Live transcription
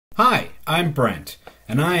Hi, I'm Brent,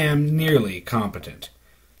 and I am nearly competent.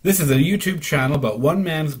 This is a YouTube channel about one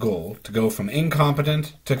man's goal to go from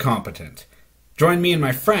incompetent to competent. Join me and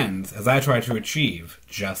my friends as I try to achieve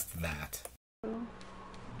just that.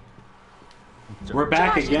 We're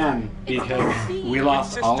back again because we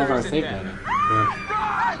lost all of our save data.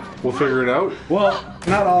 We'll figure it out. Well,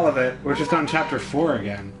 not all of it. We're just on chapter 4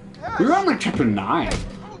 again. We were on like chapter 9.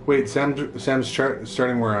 Wait, Sam's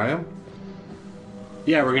starting where I am?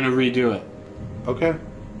 Yeah, we're gonna redo it. Okay.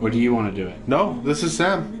 Or do you want to do it? No, this is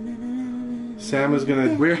Sam. Sam is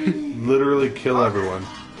gonna literally kill everyone.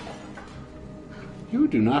 You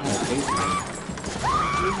do not have save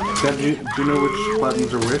data. Sam, do you know which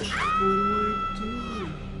buttons are which?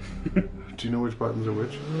 Do you know which buttons are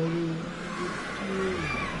which?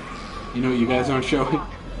 You know what you guys aren't showing?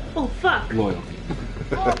 Oh, fuck. Loyalty.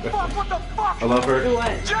 Oh, fuck, what the fuck? I love her.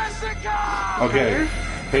 What? Jessica! Okay.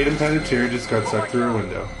 Hayden Panettiere just got sucked through a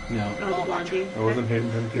window. No. Oh, the blondie. I wasn't Hayden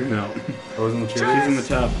Panettiere? No. I wasn't the She's cheerleader? in the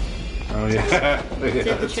tub. Oh, yeah. Save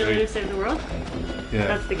the cheerleader, save the world? Yeah.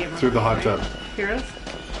 That's the game. Through the hot tub. Heroes?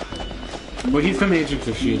 Well, he's from Agents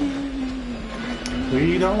of S.H.I.E.L.D. Maybe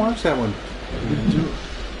you don't watch that one.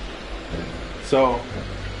 So,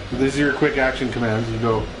 these are your quick action commands. You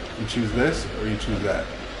go, you choose this, or you choose that.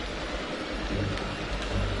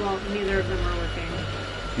 Well, neither of them are working.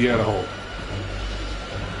 You gotta hold.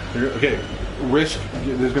 Okay, risk.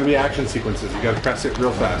 There's gonna be action sequences. You gotta press it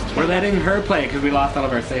real fast. We're letting her play because we lost all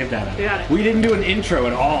of our save data. You got it. We didn't do an intro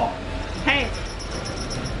at all. Hey!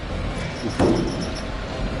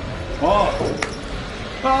 Oh!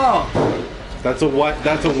 Oh! That's a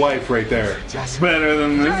wife right there. Better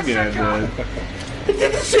than this guy did. It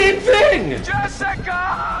did the same thing.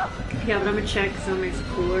 Jessica! Yeah, but I'm gonna check because that makes it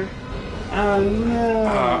cooler. Oh no.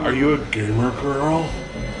 Are you a gamer girl?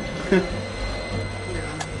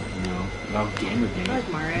 No. Not gamer I game. like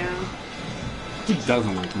Mario. He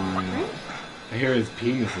doesn't like Mario. I hear his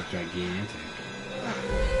penis is gigantic.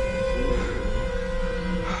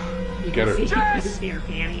 You Get her. can see her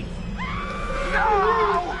panties.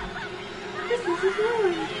 No! This is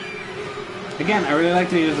annoying. Again, I really like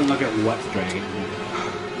that he doesn't look at what's dragging him.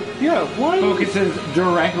 Yeah. Why? Focuses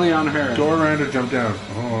directly on her. Go around or jump down.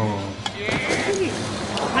 Oh.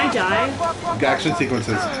 Can I die? Action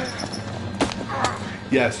sequences.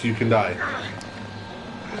 Yes, you can die.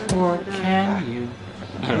 Or can you?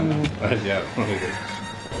 I don't know. Yeah.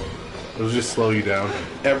 It'll just slow you down.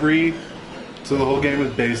 So the whole game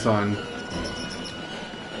is based on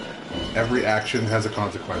every action has a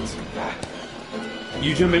consequence.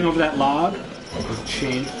 You jumping over that log has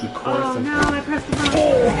changed the course Oh of... no, I pressed the button.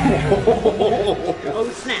 Oh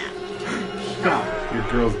snap. Stop. Your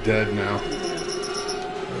girl's dead now.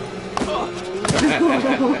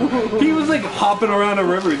 He was like hopping around a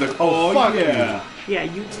river. He's like, oh fuck yeah. Yeah,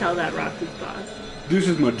 you tell that rock who's boss. This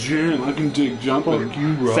is my jam. I can dig jump. Fuck and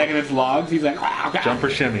you, bro. Second it's logs, he's like, Jump or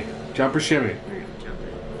shimmy. Jump or shimmy. We're gonna jump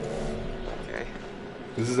it. Okay.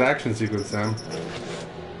 This is action sequence, Sam.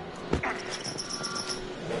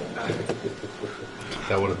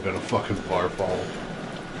 That would have been a fucking bar fall.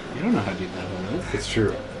 You don't know how deep that hole is. It's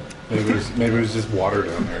true. Maybe it was just water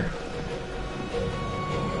down there.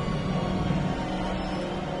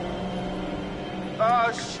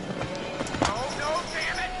 Oh no,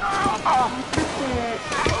 damn it! Oh,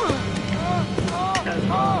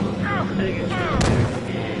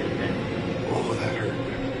 Oh, that hurt.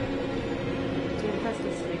 Jim has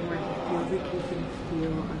this thing where he feels like he can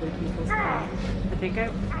feel other people's pain. I think I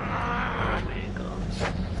broke my ankle.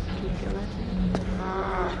 Can you feel that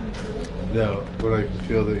thing? No, but I can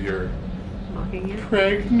feel that you're Mocking you?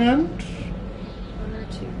 pregnant. 1 or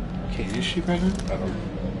 2. Okay, is she pregnant? I don't know.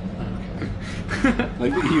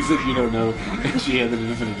 Like you said you don't know, and she had an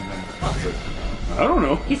definitive answer. I don't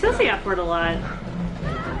know. He says the F word a lot.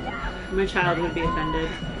 My child would be offended.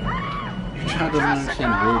 Your child doesn't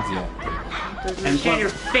understand words yet. Doesn't And understand your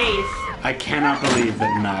plus- face. I cannot believe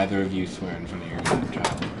that neither of you swear in front of your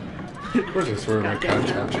child. Of course I swear my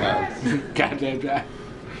goddamn child. Goddamn child.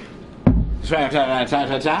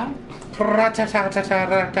 Tra-ta-ta-ta-ta-ta.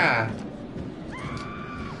 Ra-ta-ta-ta-ta-ta.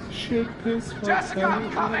 Shit, piss, Jessica, I'm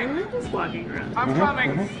coming. I'm just walking around. I'm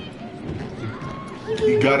coming.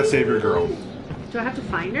 You gotta save your girl. Do I have to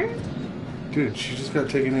find her? Dude, she just got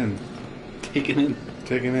taken in. Taken in.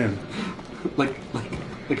 Taken in. Like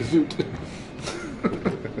a suit.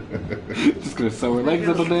 Just gonna sew her legs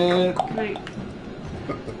up a bit. Like,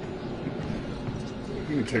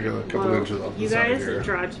 You can take a couple inches off the you side guys here.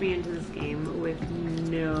 dropped me into this game with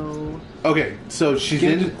no... Okay, so she's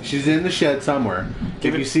in the shed somewhere.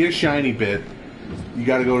 If you see a shiny bit, you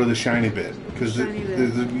got to go to the shiny bit because Shiny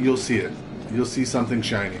bit. you'll see it. you'll see something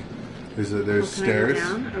shiny. There's Can I go stairs.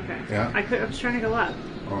 down? Okay. Yeah. I was trying to go up.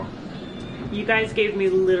 Oh. You guys gave me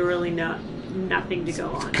literally nothing to go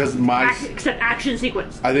on. Because except action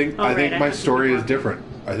sequence. I think Right, my have story is to different.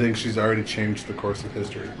 I think she's already changed the course of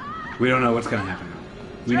history. We don't know what's gonna happen.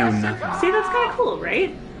 We know nothing. See, that's kind of cool,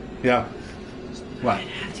 right? Yeah, What?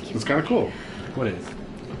 it's kind of cool What is?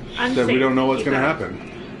 that we don't know what's Keep going to going.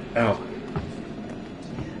 happen. L.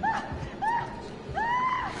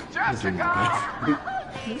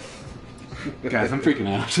 Guys, I'm freaking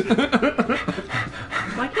out.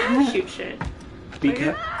 Why can't I shoot shit?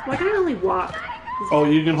 Why can I only walk? Oh,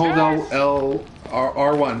 you can hold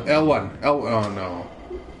R1, L1, Oh no.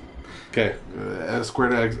 Okay, square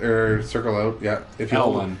to or circle out. Yeah, if you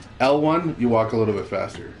L1. hold L1, you walk a little bit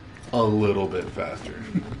faster. A little bit faster.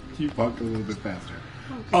 You walk a little bit faster.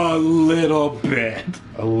 A little bit.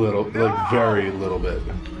 A little, like very little bit.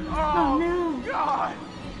 Oh no! God!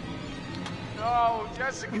 No,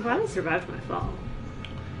 Jessica! I'm glad I survived my fall.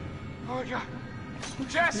 Oh God!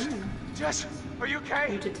 Jess! Jess, are you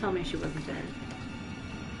okay? You did tell me she wasn't dead.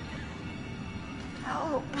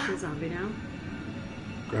 Oh. She's a zombie now.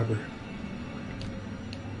 Grab her.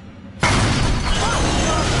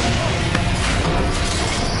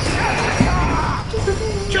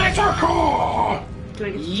 Jessica! Do I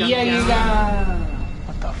get to jump down?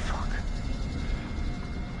 What the fuck?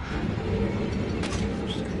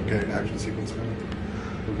 Okay, action sequence coming.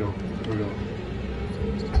 Here we go. Here we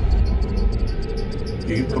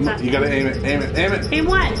go. You gotta aim it. Aim it. Aim it. Aim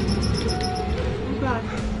what? Oh god.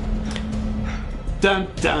 Dun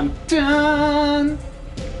dun dun.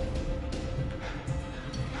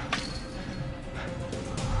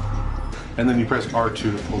 And then you press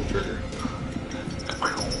R2 to pull the trigger.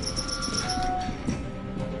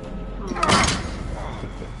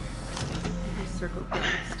 I circle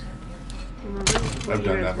first. I've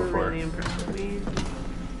done that before. Really impressed with me.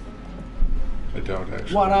 I don't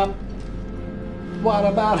actually. What up? What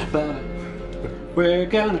about it? We're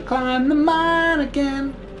gonna climb the mine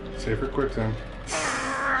again. Save for quick time.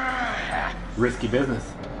 Risky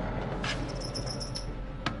business.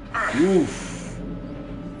 Oof.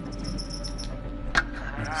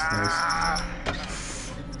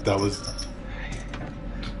 Nice. That was.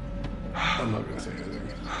 I'm not gonna say anything.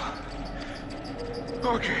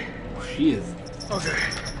 Okay. She is. Okay.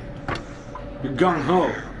 You're gung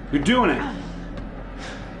ho. You're doing it.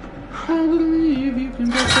 I believe you can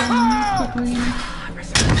get down quickly.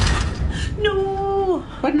 No!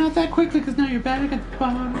 But not that quickly, because now you're back at the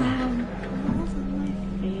bottom. Balls in my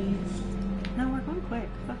face. No, we're going quick.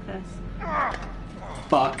 Fuck this.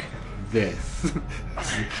 Fuck this.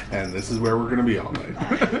 And this is where we're gonna be all night.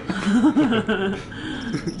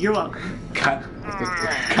 You're welcome. Cut.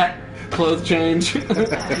 Cut. Clothes change.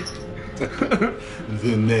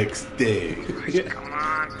 The next day. Come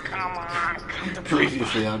on, come on. Come to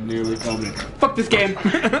Previously on Nearly Competent. Fuck this game.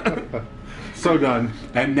 So done.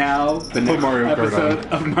 And now the Put next Mario Kart episode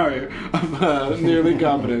of Nearly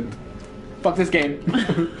Competent. Fuck this game.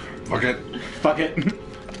 Fuck it. Fuck it.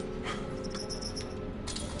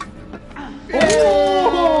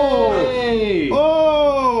 Oh! Hey!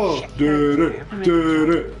 Oh!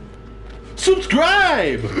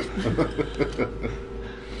 Subscribe!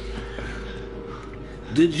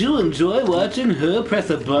 Did you enjoy watching her press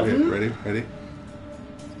a Okay, button? ready? Ready?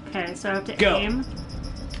 Okay, so I have to Go. aim.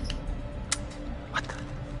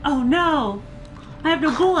 Oh no! I have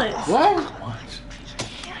no bullets! What?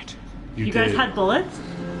 You guys had bullets?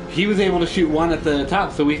 He was able to shoot one at the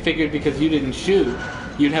top, so we figured because you didn't shoot,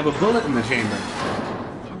 you'd have a bullet in the chamber.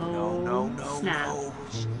 Oh, snap.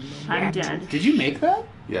 I'm dead. Did you make that?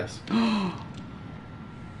 Yes.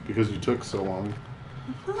 Because you took so long.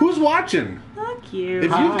 Who's watching? Fuck you.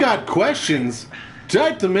 If you've got questions,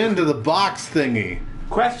 type them into the box thingy.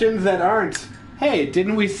 Questions that aren't. Hey,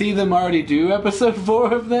 didn't we see them already do episode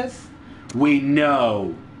 4 of this? We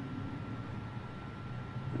know.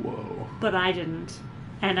 Whoa. But I didn't.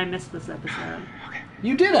 And I missed this episode.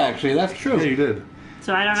 You did actually, that's true. Yeah, you did.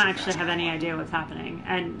 So I don't actually have any idea what's happening.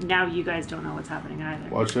 And now you guys don't know what's happening either.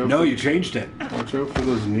 Watch out. No, you changed it. Watch out for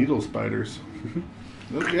those needle spiders.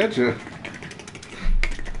 Look at you.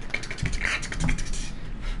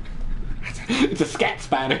 It's a scat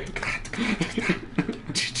spider.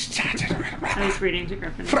 I was reading to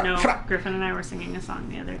Griffin. No, Griffin and I were singing a song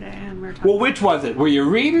the other day, and we were talking. Well, which was it? Were you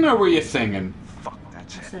reading or were you singing? fuck,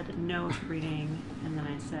 that's I it. said no to reading, and then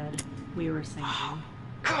I said we were singing.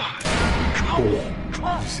 God.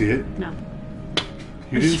 Did you see it? No,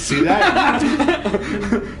 You didn't see that?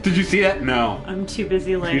 Did you see that? No. I'm too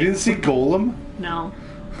busy. Like You didn't see Golem? no.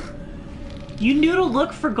 You knew to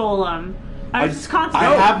look for Golem. I was just constantly.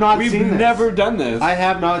 I have not We've seen this. never done this. I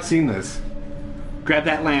have not seen this. Grab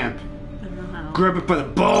that lamp. I don't know how. Grab it by the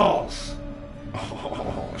balls.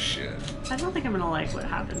 Oh shit. I don't think I'm gonna like what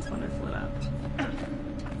happens when it's lit up.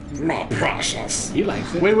 My precious. He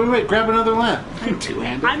likes it. Wait. Grab another lamp.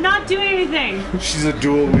 Two-handed. I'm not doing anything. She's a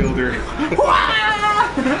dual wielder.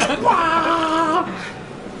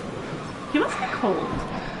 He must be cold.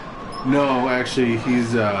 No, actually,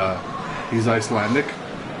 he's Icelandic.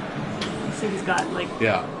 So he's got like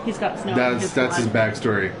Yeah. he's got snow. in That's his blood.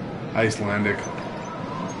 backstory. Icelandic.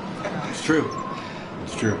 It's true.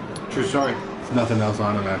 It's true. True story. There's nothing else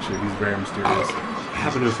on him, actually. He's very mysterious.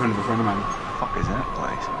 Happened to a friend of mine. Fuck is that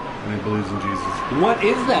place? And he believes in Jesus. What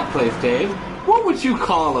is that place, Dave? What would you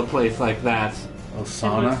call a place like that? A It looks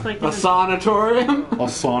sauna? like A sanatorium? A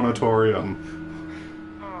sanatorium.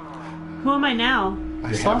 Who am I now?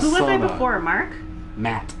 I saw Who was I sauna. before? Mark?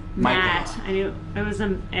 Matt. Matt. I knew it was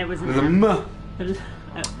a. It was There's a an. M. It was,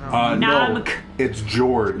 No, Nam- it's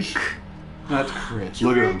George. That's Chris.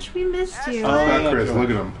 Look at him. George, we missed you. Not yeah, Chris, George. look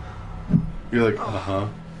at him. You're like, uh-huh.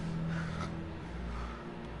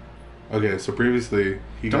 Okay, so previously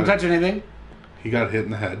he Don't got touch anything. he got hit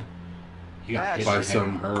in the head You got hit by in the head.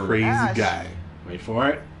 some crazy guy. Wait for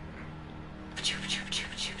it.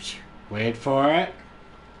 Wait for it.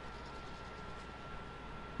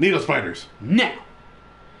 Needle spiders. Now.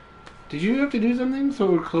 Did you have to do something so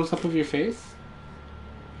it would close up of your face?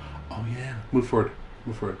 Oh yeah. Move forward.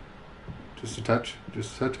 Move forward. Just a touch.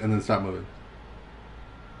 Just a touch, and then stop moving.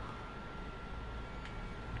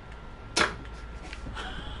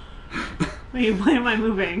 Wait, why am I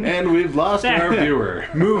moving? And we've lost There. our viewer.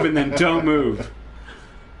 Move and then don't move.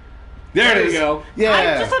 There There it you is. go. Yeah.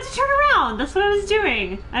 I just had to turn around. That's what I was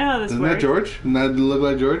doing. I know how this Isn't works. that George? Doesn't that look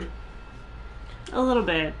like George? A little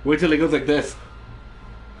bit. Wait till he goes like this.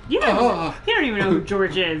 You don't, Oh. you don't even know who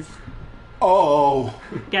George is. Oh.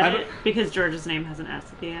 Get it? Because George's name has an S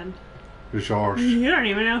at the end. George. You don't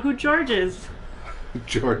even know who George is.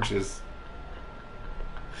 George's.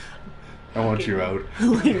 I want you out.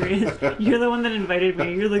 Hilarious. You're the one that invited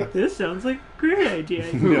me. You're like, this sounds like a great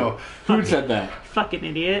idea. No. Who said that? Fucking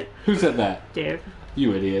idiot. Who said that? Dave.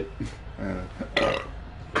 You idiot.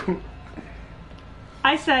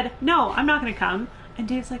 I said, no, I'm not going to come. And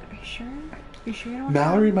Dave's like, are you sure? Are you sure you don't want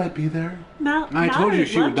Mallory might be there. to come? I told you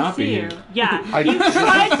she would not be here. here. Yeah. I- He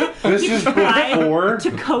tried, This is before.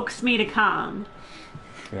 to coax me to come.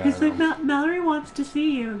 Yeah, He's I like, know. Mallory wants to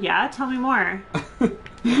see you. Yeah, tell me more.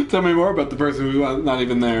 Tell me more about the person who's not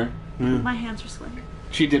even there. My hands are sweating.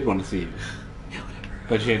 She did want to see you.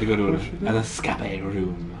 But she had to go to an escape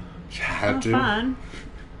room. Had Oh, to. fun.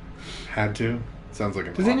 Had to. Sounds like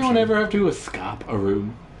a. Does anyone ever have to escape a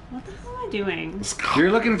room? What the hell am I doing?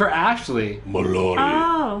 You're looking for Ashley. Mallory.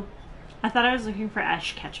 Oh. I thought I was looking for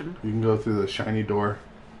Ash Ketchum. You can go through the shiny door.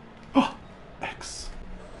 Oh, X.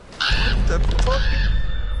 The fuck?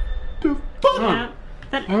 The fuck? Yeah.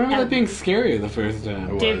 That, I remember that being scary the first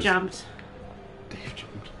time. Dave was. jumped. Dave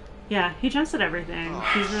jumped. Yeah, he jumps at everything.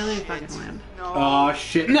 He's really fucking wimp. Oh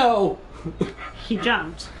shit! No. He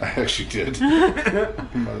jumped. I actually did.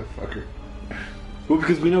 Motherfucker. Well,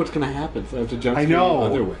 because we know what's gonna happen, so I have to jump I through know.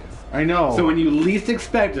 other ways. I know. So when you least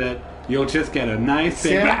expect it, you'll just get a nice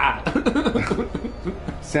big.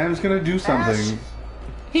 Sam's gonna do something.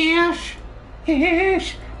 Ash,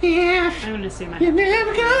 Ash, Ash. I'm gonna see my You're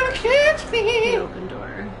never gonna catch the me. open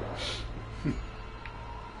door.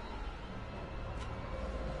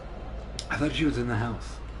 I thought she was in the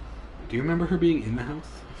house. Do you remember her being in the house?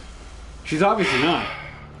 She's obviously not.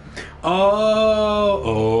 Oh,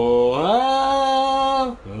 oh,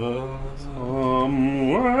 oh, oh.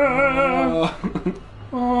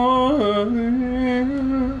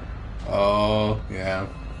 Oh, yeah.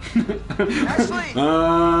 Ashley!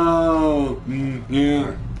 Oh,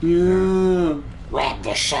 yeah, yeah. Grab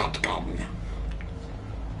the shotgun.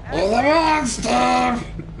 Or the monster!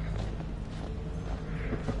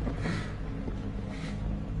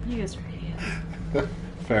 You guys are idiots.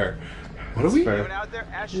 Fair. What are we? Fair. Anyone out there,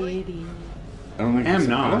 Ashley? Idiot. I don't think Am you're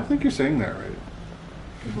not. I don't think you're saying that right.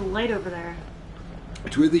 There's a light over there.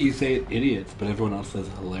 It's weird that you say it idiots, but everyone else says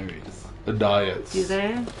hilarious. The diets. Do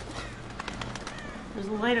they? There's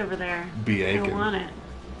a light over there. Be I aching. want it.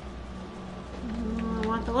 I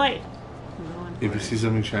want the light. I'm going for If you it. see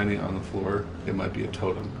something shiny on the floor, it might be a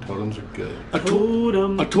totem. Totems are good. A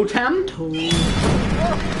Totem. A totem?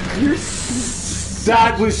 You're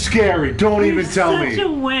That was scary. Don't even tell such me. a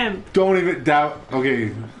wimp. Don't even doubt. Okay.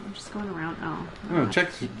 I'm just going around. Oh. No, check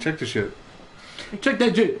the shit. Check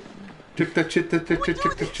that shit. Check that shit. Check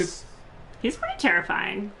that shit. He's pretty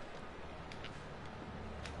terrifying.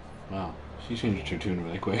 Wow, she changed her tune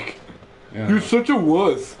really quick. Yeah. You're such a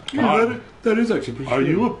wuss. That is actually pretty Are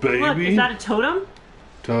you a Look, baby? is that a totem?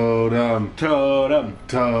 Totem. Totem.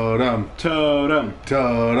 Totem. Totem.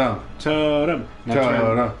 Totem. Totem.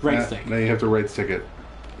 Totem. Right stick. Now you have to right stick it.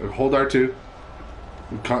 Hold R2.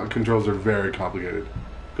 Controls are very complicated.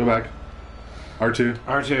 Go back. R2.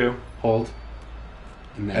 R2. Hold.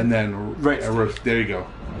 And then Right there you go.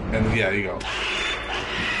 And yeah, there you go.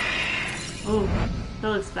 Oh, that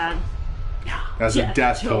looks bad. That's Yeah, a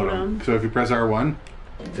death totem. totem. So if you press R1,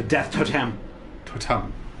 The death totem.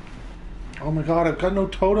 totem. Oh my god, I've got no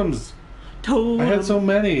totems. Totem. I had so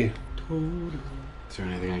many. Totem. Is there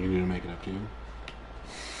anything I can do to make it up to you?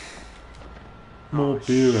 More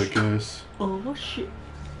beer, I guess. Oh shit.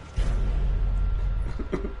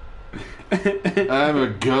 I'm a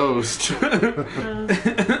ghost.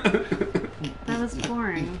 That was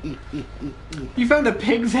boring. You found a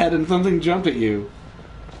pig's head and something jumped at you.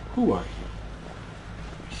 Who are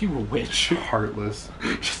you? You a witch. Heartless.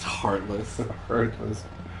 Just heartless. Heartless.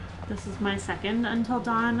 This is my second Until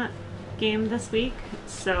Dawn game this week,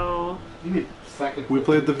 so Second. We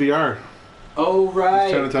played the VR. Oh, I was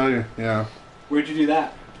trying to right. tell you. Yeah. Where'd you do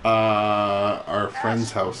that? Our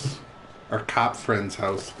friend's house. Our cop friend's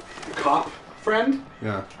house. Cop friend?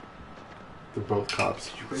 Yeah. They're both cops.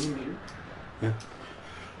 Did you bring him here? Yeah.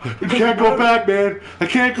 I can't go back, man. I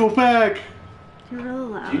can't go back. you're really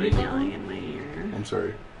loud Do you and need yelling in my ear. I'm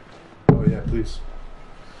sorry. Oh yeah, please.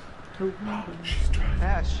 She's driving.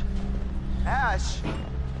 Ash. Ash.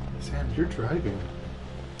 Sam, you're driving.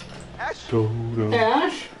 Ash. Dodo.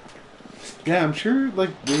 Ash? Yeah, I'm sure. Like,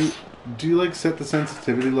 do you like set the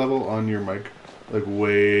sensitivity level on your mic like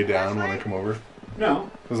way down when I come over? No.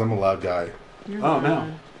 Because I'm a loud guy. You're Oh,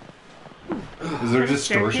 loud. Is there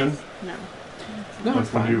distortion? Staircase? No. No, Like it's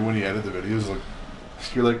fine. when you edit the videos, like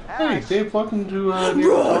you're like, hey, Dave, welcome to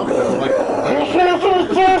NearlyCompetent. I'm like,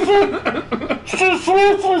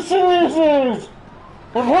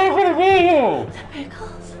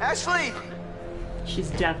 Pickles. Ashley. She's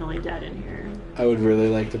definitely dead in here. I would really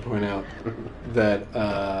like to point out that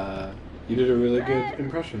you did a really good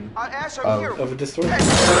impression Ash, I'm here. of a distorted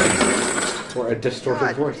or a distorted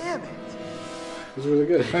God voice. damn it. It was really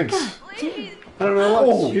good. thanks. I don't know what.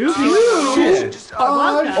 Oh, shit. Just,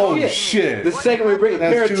 Oh shit! The second we bring a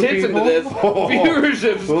That's pair of two tits into people? this, Oh.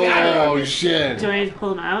 viewership's Oh skyrocket. shit! Do I need to pull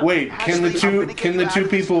them out? Wait, can the two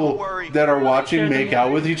people that are watching make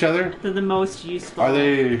out with each other? They're the most useful. Are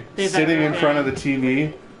they they've sitting ever in front of been. the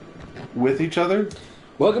TV with each other?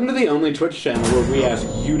 Welcome to the only Twitch channel where we ask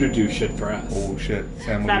you to do shit for us. Oh shit,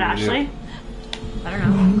 Sam, Is what that are you gonna Ashley? do? I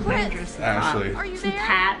don't know. Chris, Ashley, are you Some there?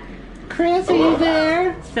 Pat. Chris, are you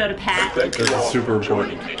there? Soda Pat. Thank this is super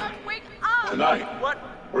important. Wake up! Tonight, What?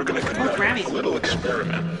 we're going to conduct Grammy? a little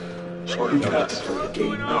experiment. Sort of test.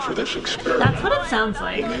 Now, for this experiment, That's what it sounds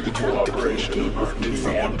like. the cooperation of our two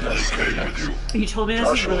number one test subjects. You told me this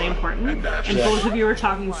was really important, and both of you were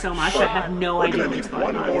talking so much, I have no We're idea going to what's need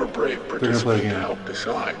going one more on. brave gonna play a participant to game. help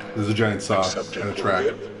decide. There's a giant saw Subject and a will track.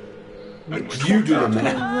 live, and which You do the will not.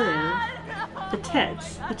 math. Liv. The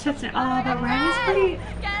tits. The tits. Oh, but Randy's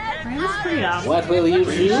pretty off. What will you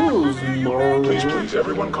choose, Please, please,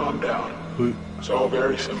 everyone calm down. Who- It's all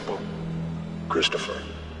very simple. Christopher,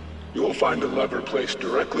 you will find a lever placed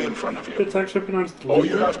directly in front of you. It's actually pronounced. All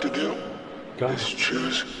you have to do is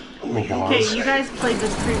choose who you Okay, you guys played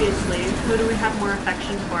this previously. Who do we have more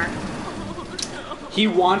affection for? He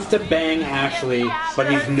wants to bang Ashley, but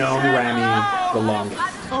he's known Rami the longest.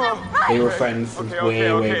 They were friends since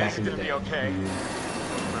way back in the day. Okay.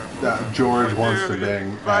 George wants to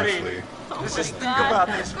bang Buddy. Ashley. Just think about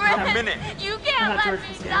this for a minute. You I can't thought let George me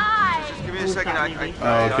was gay. die! Just give me a second. maybe.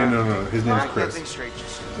 Oh, okay, no. His name's Get Chris. things straight.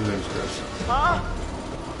 Just, His name's Chris. huh?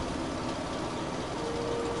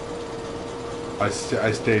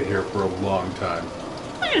 I stayed here for a long time.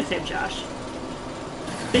 I'm gonna save Josh.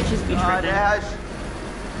 Bitches be God, trending. Ash.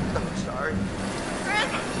 I'm sorry. Chris,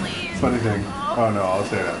 please! Funny thing. Oh no, I'll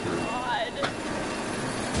say it afterwards. God.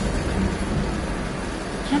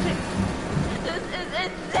 Can't I? This is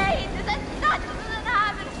insane! This isn't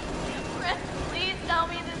happening! Chris, please tell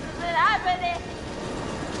me this isn't happening!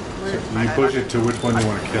 You push it to which one you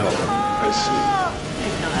want to kill. I see. I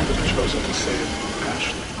know that. You've chosen to save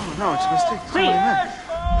Ashley. Oh no, it's a mistake. That's Wait. what I meant.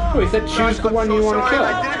 Oh, he said choose the one you want to Sorry, kill.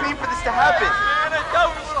 I didn't mean for this to happen. Man, we're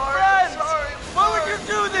friends. Why would you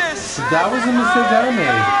do this? That was a mistake I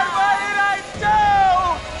made. What did I do?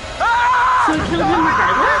 So I killed him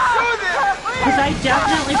regardless? Do this, Because I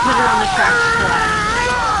definitely put her on the track to collect.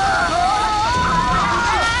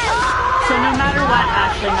 So no matter what,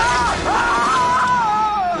 Ashley has to survive.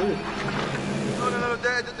 No,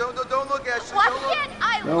 Dad, don't look, Ashley. Why Don't look. can't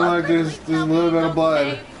I No, love like, her? there's Please a tell little me bit of blood.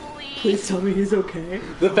 someday, please. Please tell me he's okay.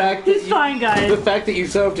 The fact that He's fine, guys. The fact that you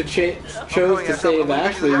so have to chose to save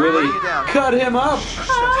Ashley really cut him up.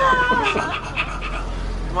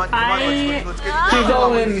 He's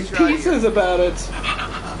all in pieces about it.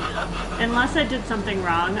 Unless I did something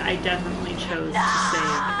wrong, I definitely chose to save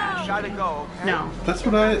Ashley. No. That's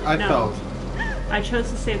what I felt. I chose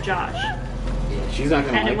to save Josh. Yeah, she's not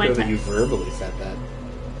going to like that you verbally said that.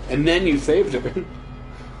 And then you saved her.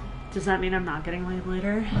 Does that mean I'm not getting laid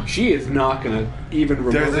later? She is not going to even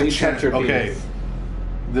remotely touch her penis. Okay.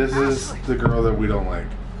 This is the girl that we don't like.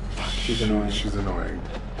 She's annoying. She's annoying.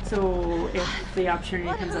 So if the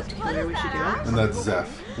opportunity comes up to kill her, we should do it? And that's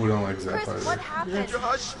Zeph. We don't like Zeph either. What happened?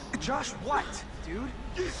 Josh, what, dude?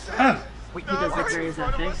 He does look very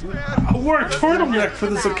Zephic. I wore a turtleneck for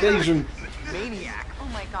this occasion. Maniac. Oh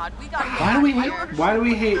my god, we gotta Why do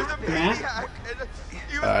we hate Matt?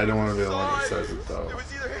 I don't want to be the one that says it though.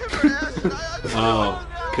 Oh,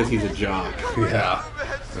 because he's a jock. Yeah.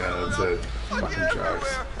 Yeah, that's it. Fucking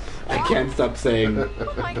jocks. I can't stop saying Oh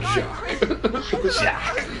my god, Chris.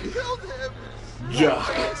 jock.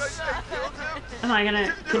 Am I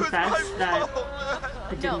gonna confess that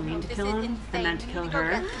I didn't mean to kill him? I meant to kill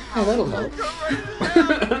her. Oh, that'll help.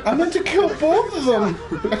 I meant to kill both of them.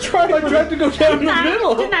 I tried to go down the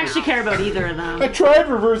middle. Didn't actually care about either of them. I tried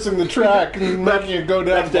reversing the track and making it go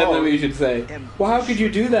down. That's definitely what you should say. Well, how could you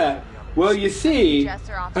do that? Well, you see,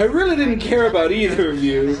 I really didn't care about either of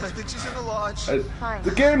you.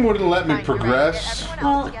 The game wouldn't let me progress.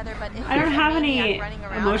 Well, I don't have any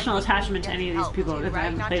emotional attachment to any of these people because I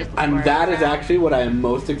haven't played it before. And that is actually what I am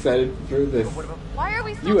most excited for this. Why are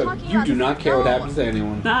we still talking You about do this? not care what happens to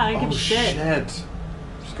anyone. Nah, I don't give a shit. Shit.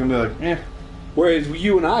 Just gonna be like, eh. Whereas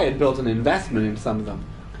you and I had built an investment in some of them.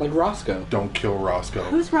 Like Roscoe. Don't kill Roscoe.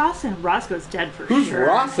 Who's Rawson? Roscoe's dead for Who's sure.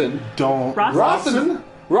 Rawson? Don't. Rawson?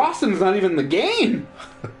 Rawson's not even in the game.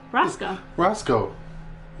 Roscoe. Roscoe.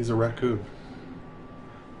 He's a raccoon.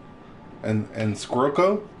 And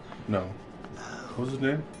Squirrelco? No. What was his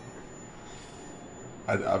name?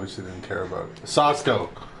 I obviously didn't care about it. Sosco.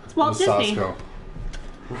 It's Walt It was Disney. Sosco.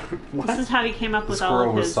 This is how he came up The with all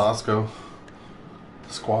squirrel of was his... Sosco.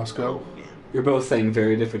 Squasco. You're both saying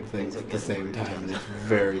very different things at the same time, and it's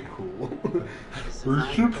very cool.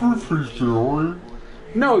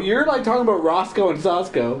 No, you're like talking about Roscoe and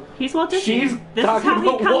Sosco. He's Walt Disney. She's talking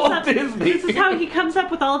about Walt Disney. This is how he comes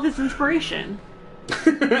up with all of his inspiration.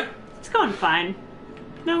 It's going fine.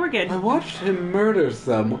 No, we're good. I watched him murder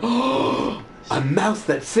some. A mouse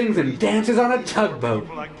that sings and dances on a tugboat.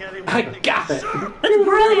 I got it. That's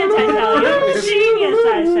brilliant, I tell you. Genius,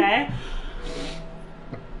 I say.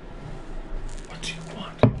 What do you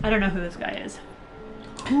want? I don't know who this guy is.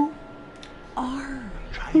 Who are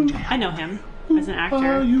I know him as an actor.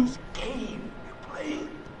 Are you?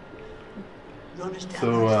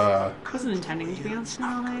 So, I wasn't intending to be on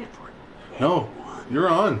Snow Night. no, you're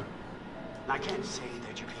on. I can't say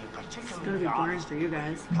that you're being It's particularly gonna be boring for you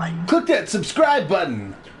guys. Click that subscribe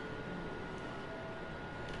button.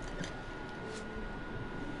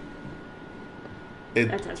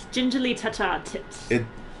 That's us. Gingerly ta-ta tips.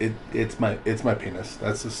 It's my penis.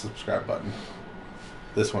 That's the subscribe button.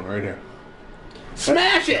 This one right here.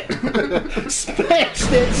 Smash it! Smash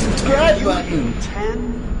that subscribe button.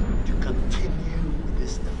 intend to continue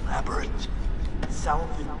this elaborate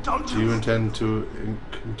self-indulgence. Do you intend to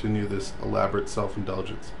continue this elaborate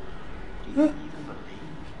self-indulgence? Do you even believe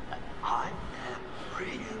that I am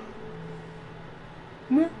real?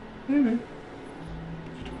 Maybe.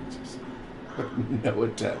 No Part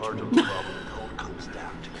attachment. of the problem it all comes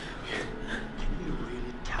down to. Can you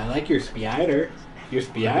really tell I like your spider. Your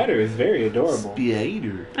spider is very adorable.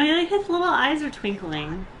 Spider. I like his little eyes are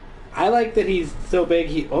twinkling. I like that he's so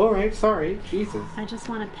big. Alright, sorry. Jesus. I just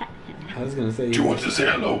want to pet him. I was gonna say. Do you want to say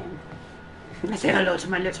hello? I say hello to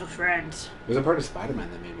my little friend. There's a part of Spider-Man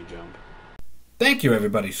that made me jump. Thank you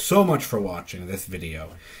everybody so much for watching this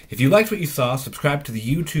video. If you liked what you saw, subscribe to the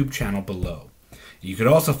YouTube channel below. You could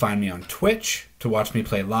also find me on Twitch to watch me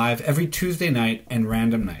play live every Tuesday night and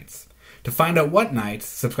random nights. To find out what nights,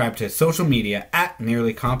 subscribe to social media at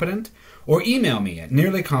NearlyCompetent or email me at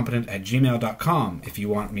nearlycompetent@gmail.com if you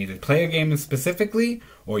want me to play a game specifically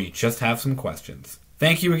or you just have some questions.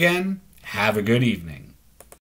 Thank you again. Have a good evening.